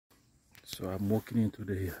So I'm walking into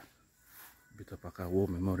the Bitapaka War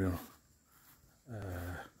Memorial,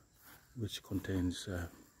 which contains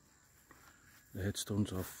the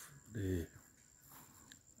headstones of the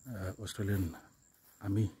Australian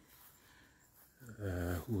Army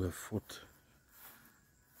who have fought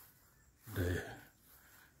the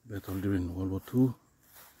battle during World War II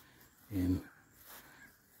in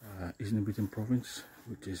Eastern Britain province,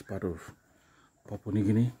 which is part of Papua New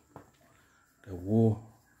Guinea. The war,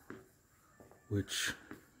 which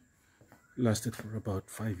lasted for about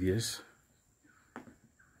 5 years,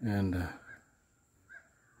 and a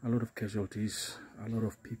lot of casualties, a lot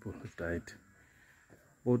of people have died.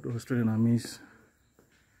 Both Australian armies,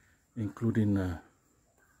 including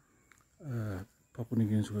Papua New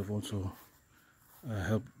Guineans, who have also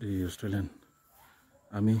helped the Australian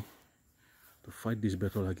Army to fight this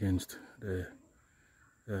battle against the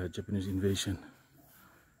Japanese invasion.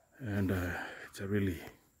 And it's a really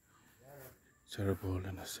terrible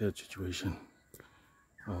and a sad situation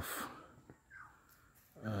of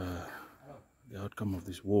the outcome of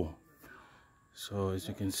this war. So as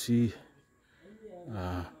you can see,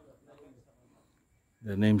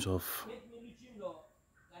 the names of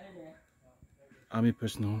army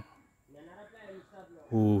personnel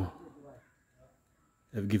who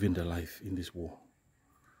have given their life in this war,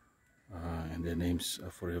 and their names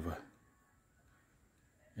are forever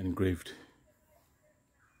engraved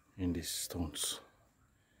in these stones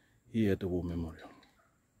here at the War Memorial.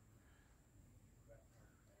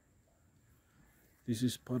 This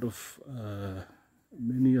is part of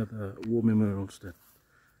many other war memorials that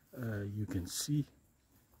you can see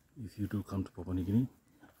if you do come to Papua New Guinea.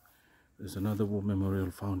 There's another war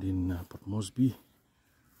memorial found in Port Moresby.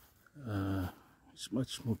 It's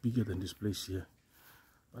much more bigger than this place here,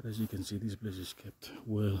 but as you can see, this place is kept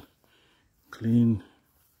well, clean,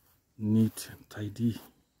 neat and tidy.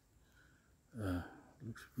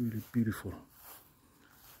 Looks really beautiful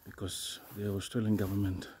because the Australian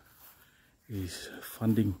government is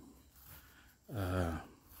funding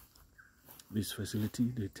this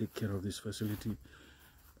facility. They take care of this facility.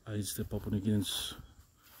 It's the Papua New Guineans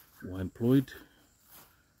who are employed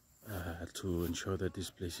to ensure that this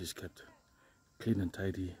place is kept clean and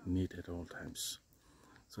tidy, neat at all times.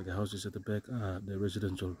 So the houses at the back are the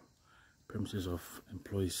residential premises of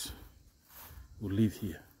employees who live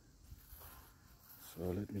here. So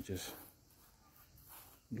let me just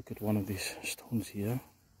look at one of these stones here,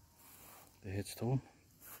 the headstone.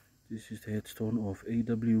 This is the headstone of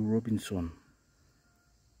A.W. Robinson,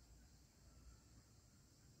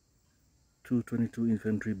 222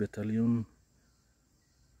 Infantry Battalion,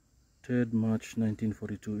 3rd March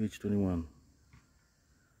 1942, age 21.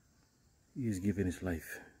 He has given his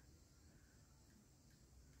life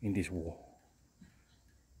in this war.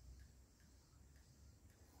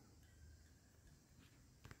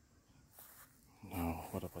 Now,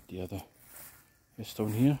 what about the other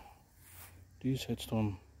headstone here? This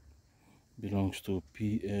headstone belongs to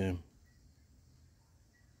PM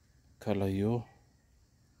Kalayo,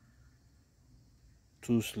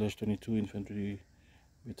 2/22 Infantry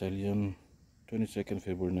Battalion, 22nd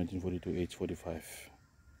February 1942, age 45.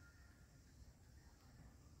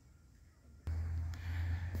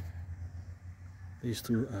 These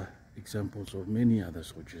two are examples of many other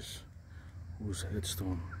soldiers whose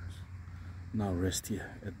headstones now rest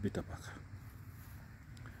here at Bitapaka.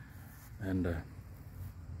 And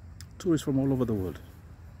tourists from all over the world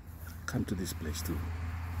come to this place to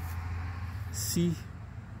see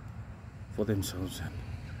for themselves and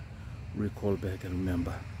recall back and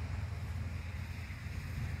remember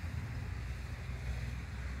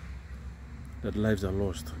that lives are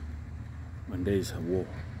lost when there is a war.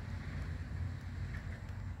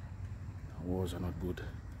 Wars are not good.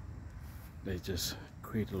 They just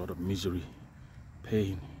create a lot of misery,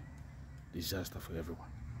 pain, disaster for everyone.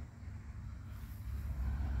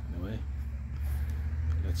 Anyway,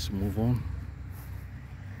 let's move on.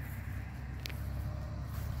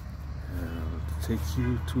 I'll take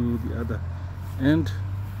you to the other end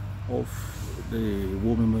of the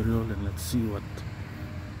War Memorial and let's see what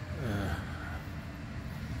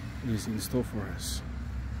is in store for us.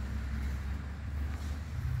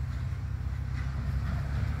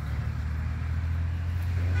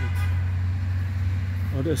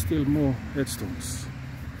 Oh, there's still more headstones,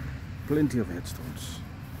 plenty of headstones.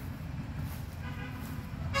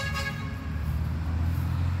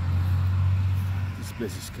 This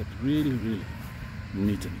place is kept really, really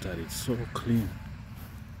neat and tidy. It's so clean.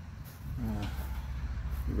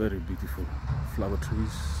 Very beautiful flower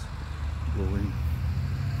trees growing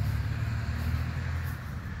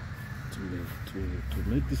to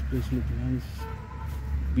make this place look nice.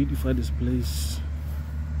 beautify this place.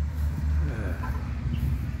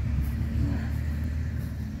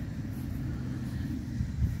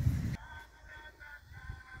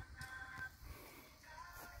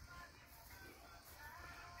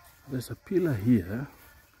 There's a pillar here,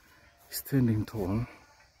 standing tall,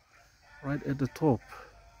 right at the top.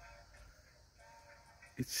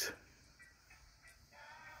 It's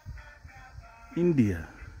India.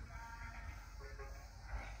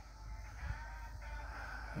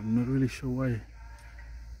 I'm not really sure why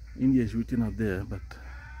India is written up there, but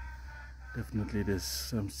definitely there's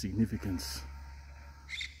some significance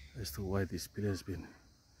as to why this pillar has been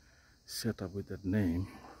set up with that name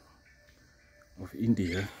of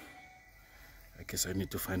India. I guess I need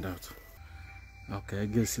to find out. Okay, I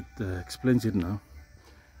guess it explains it now.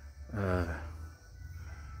 Right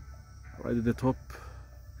at the top,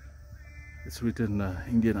 it's written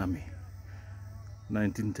Indian Army,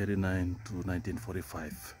 1939 to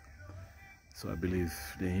 1945. So I believe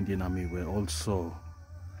the Indian Army were also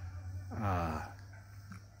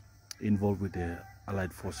involved with the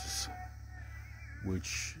Allied forces,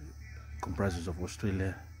 which comprises of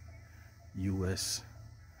Australia, US,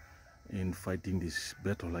 in fighting this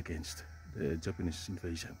battle against the Japanese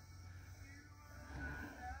invasion.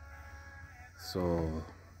 So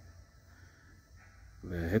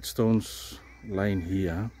the headstones lying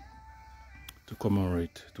here to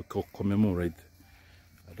commemorate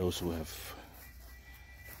those who have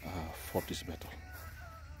fought this battle.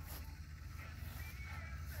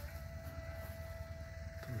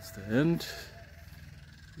 Towards the end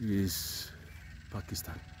is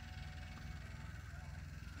Pakistan.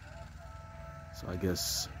 So I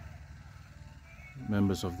guess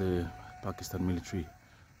members of the Pakistan military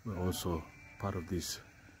were also part of this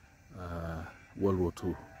World War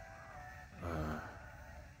II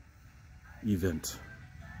event.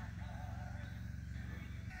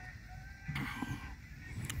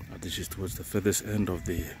 This is towards the furthest end of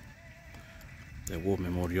the War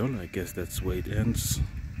Memorial. I guess that's where it ends.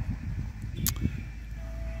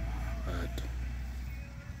 But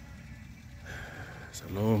it's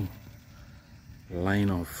a long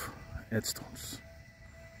line of headstones.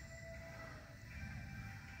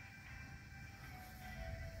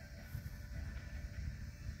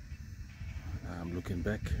 I'm looking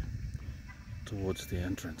back towards the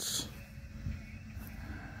entrance.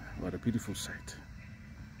 What a beautiful sight.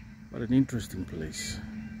 What an interesting place.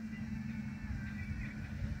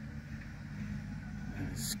 And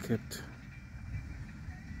it's kept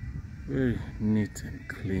very neat and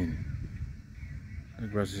clean. The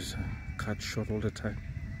grass is cut short all the time.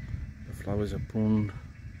 The flowers are pruned.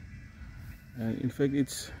 And in fact,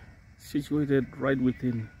 it's situated right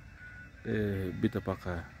within the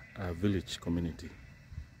Bitapaka village community.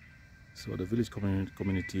 So the village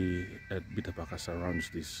community at Bitapaka surrounds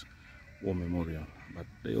this War Memorial, but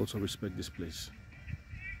they also respect this place,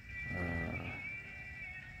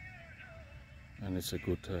 and it's a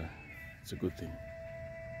good thing.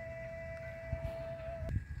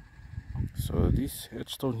 So this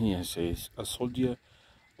headstone here says a soldier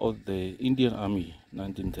of the Indian Army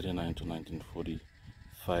 1939 to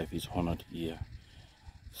 1945 is honored here.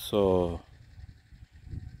 So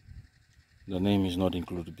the name is not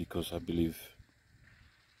included because I believe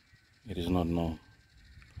it is not known.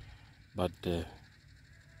 But the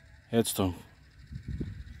headstone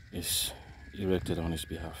is erected on his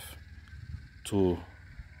behalf to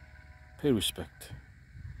pay respect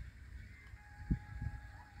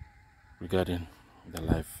regarding the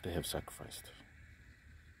life they have sacrificed.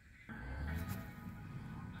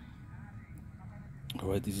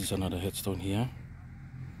 Alright, this is another headstone here.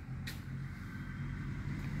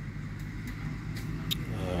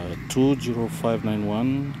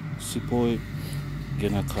 20591 Sepoy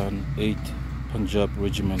Genakan 8 Punjab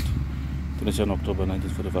Regiment, 27 October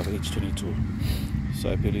 1945, age 22.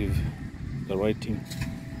 So I believe the writing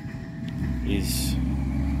is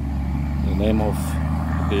the name of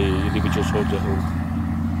the individual soldier who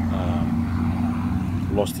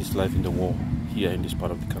lost his life in the war here in this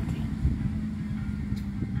part of the country.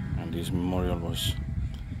 And this memorial was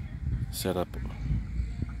set up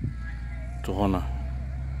to honor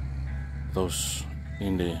those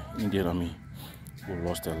in the Indian Army who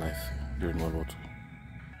lost their life during World War II.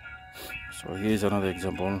 So here's another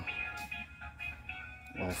example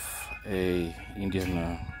of a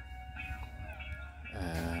Indian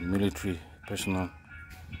military personnel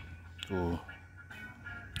who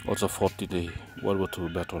also fought in the World War II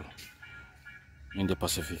battle in the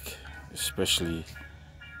Pacific, especially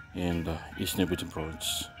in the Eastern Britain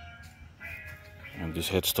province. And this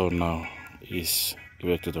headstone now is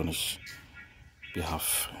erected on his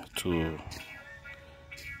behalf to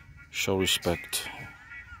show respect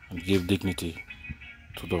and give dignity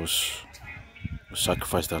to those who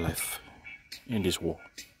sacrificed their life in this war.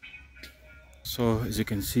 So as you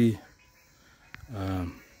can see,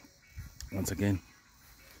 once again,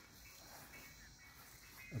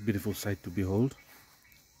 a beautiful sight to behold,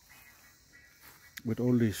 with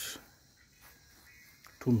all these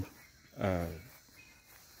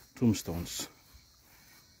tombstones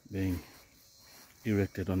being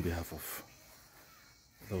erected on behalf of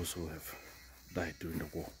those who have died during the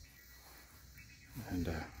war. And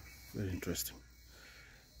very interesting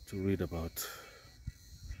to read about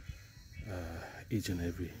each and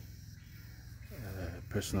every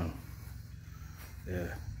personal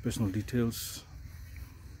details,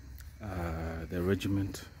 their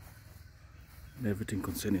regiment, and everything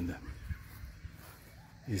concerning them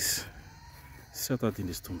is set out in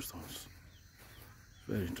these tombstones.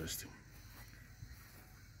 Very interesting.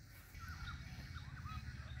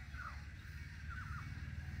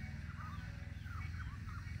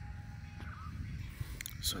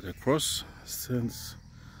 So the cross stands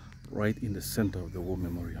right in the center of the War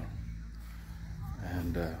Memorial,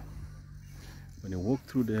 and when you walk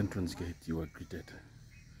through the entrance gate, you are greeted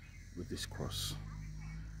with this cross.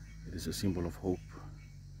 It is a symbol of hope,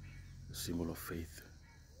 a symbol of faith,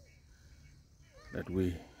 that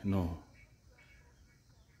we know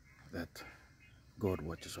that God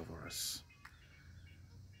watches over us,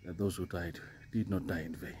 that those who died did not die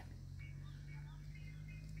in vain,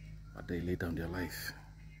 but they laid down their life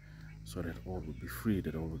so that all would be free,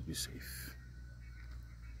 that all would be safe.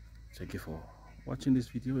 Thank you for watching this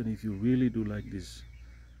video, and if you really do like this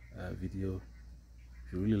video,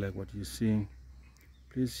 if you really like what you're seeing,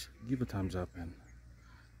 please give a thumbs up and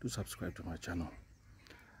do subscribe to my channel.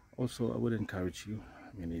 Also, I would encourage you,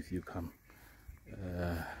 if you come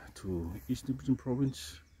to Eastern Bitin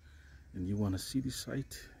province and you want to see this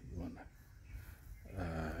site, you want to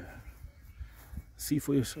see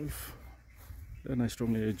for yourself, then I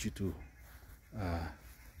strongly urge you to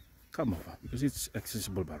come over, because it's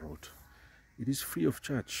accessible by road. It is free of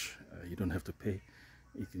charge. You don't have to pay.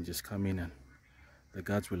 You can just come in and the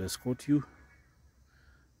guards will escort you.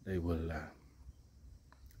 They will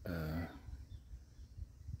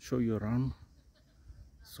show you around,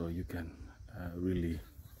 so you can really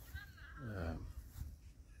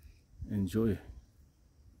enjoy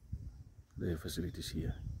the facilities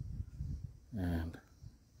here, and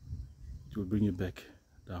it will bring you back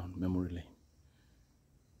down memory lane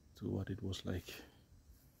to what it was like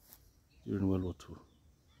during World War II.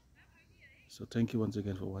 So thank you once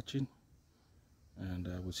again for watching, and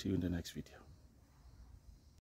I will see you in the next video.